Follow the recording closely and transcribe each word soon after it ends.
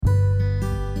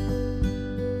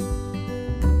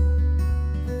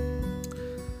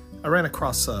I ran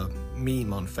across a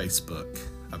meme on Facebook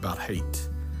about hate,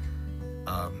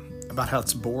 about how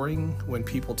it's boring when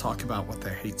people talk about what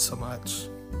they hate so much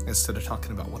instead of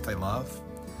talking about what they love.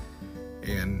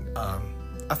 And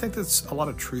I think there's a lot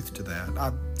of truth to that.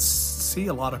 I see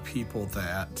a lot of people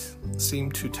that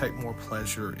seem to take more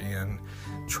pleasure in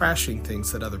trashing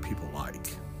things that other people like.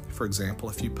 For example,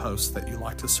 if you post that you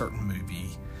liked a certain movie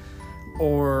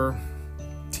or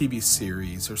TV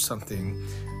series or something,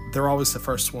 they're always the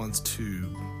first ones to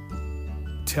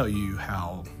tell you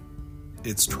how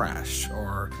it's trash,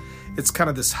 or it's kind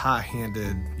of this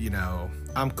high-handed,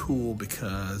 I'm cool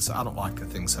because I don't like the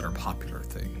things that are popular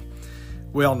thing.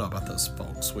 We all know about those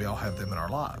folks. We all have them in our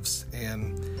lives.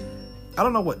 And I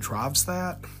don't know what drives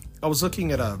that. I was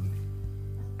looking at a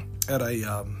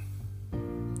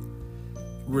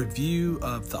review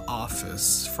of The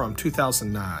Office from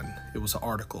 2009. It was an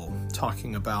article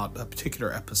talking about a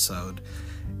particular episode,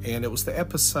 and it was the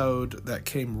episode that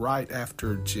came right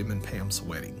after Jim and Pam's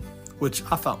wedding, which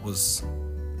I thought was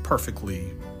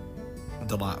perfectly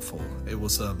delightful. It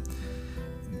was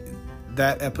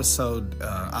that episode,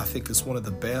 I think, is one of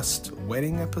the best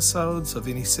wedding episodes of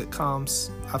any sitcoms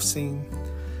I've seen.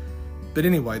 But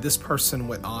anyway, this person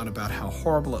went on about how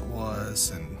horrible it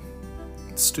was and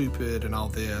stupid and all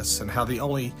this, and how the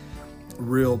only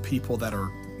real people that are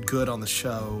good on the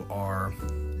show are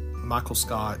Michael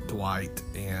Scott, Dwight,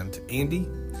 and Andy,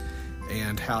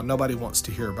 and how nobody wants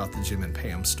to hear about the Jim and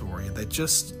Pam story. They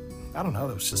just, I don't know,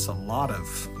 there was just a lot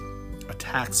of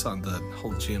attacks on the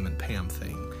whole Jim and Pam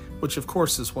thing, which of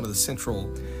course is one of the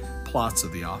central plots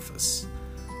of The Office,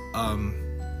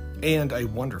 and a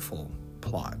wonderful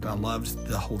plot. I loved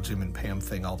the whole Jim and Pam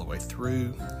thing all the way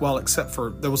through. Well, except for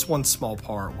there was one small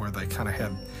part where they kind of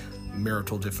had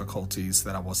marital difficulties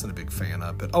that I wasn't a big fan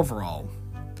of, but overall,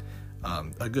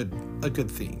 a good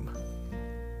theme.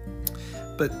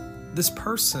 But this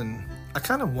person, I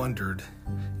kind of wondered,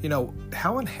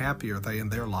 how unhappy are they in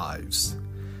their lives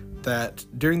that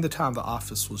during the time The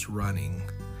Office was running,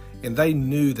 and they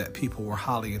knew that people were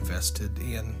highly invested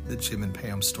in the Jim and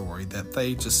Pam story, that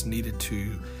they just needed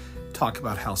to talk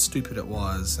about how stupid it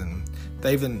was. And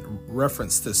they even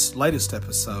referenced this latest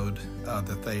episode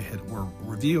that they were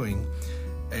reviewing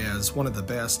as one of the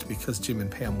best because Jim and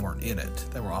Pam weren't in it.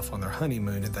 They were off on their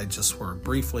honeymoon, and they just were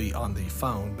briefly on the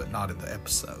phone, but not in the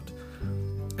episode.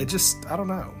 It just, I don't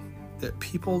know, that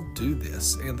people do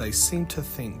this, and they seem to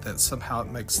think that somehow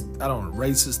it makes,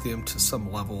 raises them to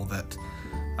some level that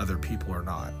other people are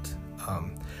not.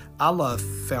 I love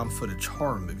found footage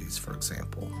horror movies, for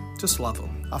example. Just love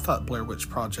them. I thought Blair Witch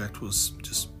Project was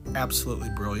just absolutely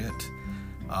brilliant.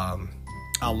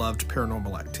 I loved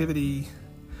Paranormal Activity.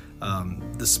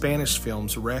 The Spanish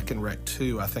films, Rec and Rec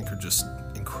 2, I think are just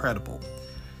incredible.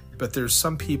 But there's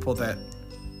some people that,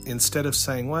 instead of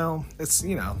saying, well, it's,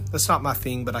 that's not my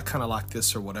thing, but I kind of like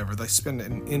this or whatever, they spend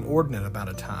an inordinate amount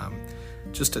of time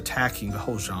just attacking the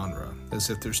whole genre, as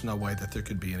if there's no way that there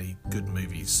could be any good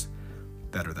movies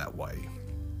that are that way.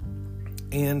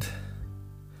 And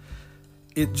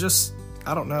it just,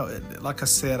 I don't know, like I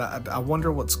said, I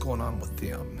wonder what's going on with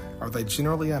them. Are they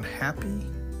generally unhappy,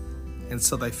 and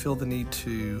so they feel the need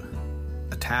to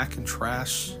attack and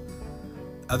trash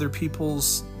other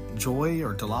people's joy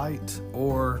or delight?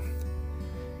 Or,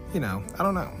 I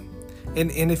don't know.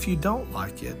 And if you don't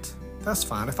like it, that's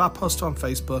fine. If I post on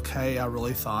Facebook, hey, I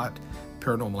really thought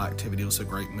Paranormal Activity was a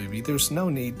great movie, there's no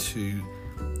need to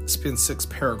spend 6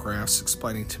 paragraphs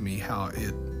explaining to me how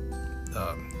it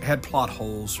had plot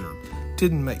holes or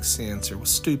didn't make sense or was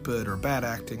stupid or bad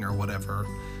acting or whatever.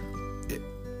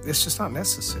 It's just not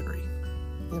necessary.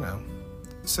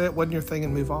 Say it wasn't your thing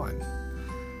and move on.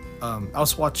 I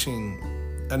was watching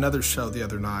another show the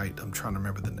other night. I'm trying to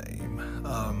remember the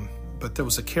name. But there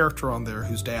was a character on there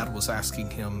whose dad was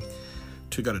asking him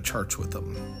to go to church with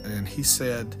him. And he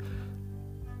said,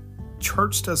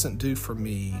 church doesn't do for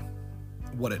me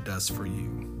what it does for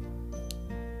you.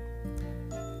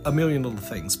 A Million Little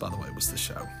Things, by the way, was the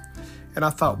show. And I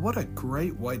thought, what a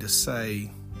great way to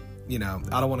say, I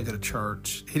don't want to go to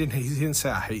church. He didn't say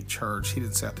I hate church. He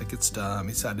didn't say I think it's dumb.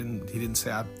 He didn't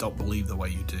say I don't believe the way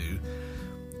you do.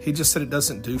 He just said it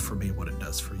doesn't do for me what it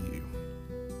does for you.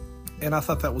 And I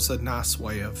thought that was a nice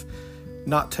way of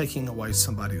not taking away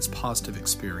somebody's positive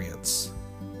experience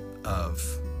of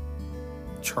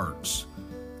church,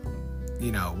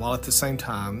 while at the same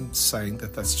time saying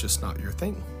that that's just not your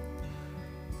thing.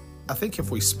 I think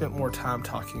if we spent more time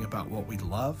talking about what we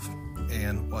love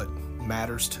and what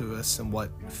matters to us and what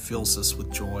fills us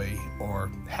with joy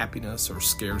or happiness or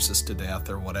scares us to death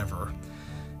or whatever,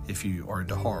 if you are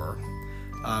into horror,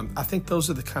 I think those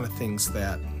are the kind of things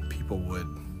that people would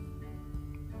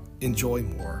enjoy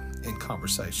more in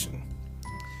conversation.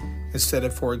 Instead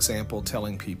of, for example,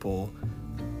 telling people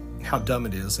how dumb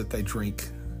it is that they drink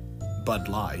Bud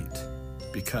Light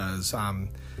because I'm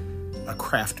a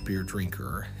craft beer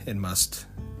drinker and must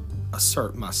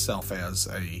assert myself as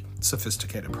a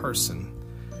sophisticated person,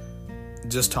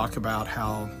 just talk about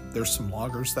how there's some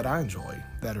lagers that I enjoy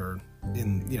that are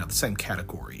in the same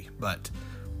category, but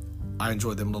I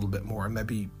enjoy them a little bit more, and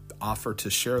maybe offer to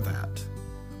share that.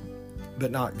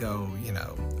 But not go,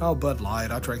 oh, Bud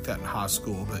Light, I drank that in high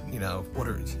school, but,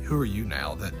 who are you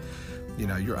now that,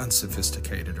 you're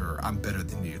unsophisticated, or I'm better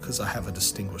than you because I have a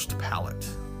distinguished palate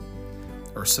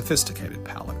or sophisticated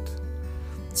palate.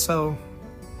 So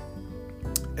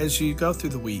as you go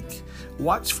through the week,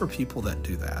 watch for people that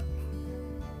do that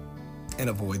and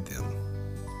avoid them.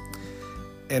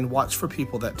 And watch for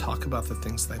people that talk about the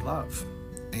things they love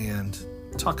and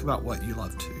talk about what you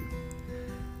love too.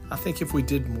 I think if we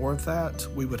did more of that,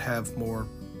 we would have more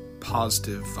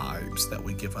positive vibes that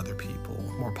we give other people,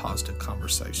 more positive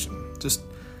conversation. Just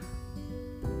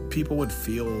people would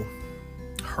feel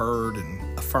heard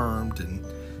and affirmed and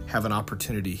have an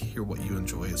opportunity to hear what you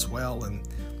enjoy as well. And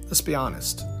let's be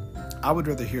honest, I would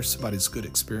rather hear somebody's good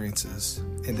experiences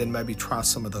and then maybe try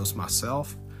some of those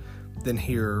myself than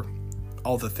hear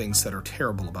all the things that are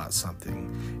terrible about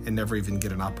something and never even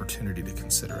get an opportunity to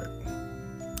consider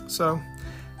it. So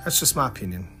that's just my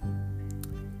opinion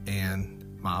and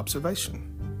my observation.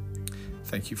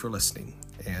 Thank you for listening.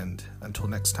 And until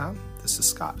next time, this is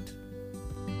Scott.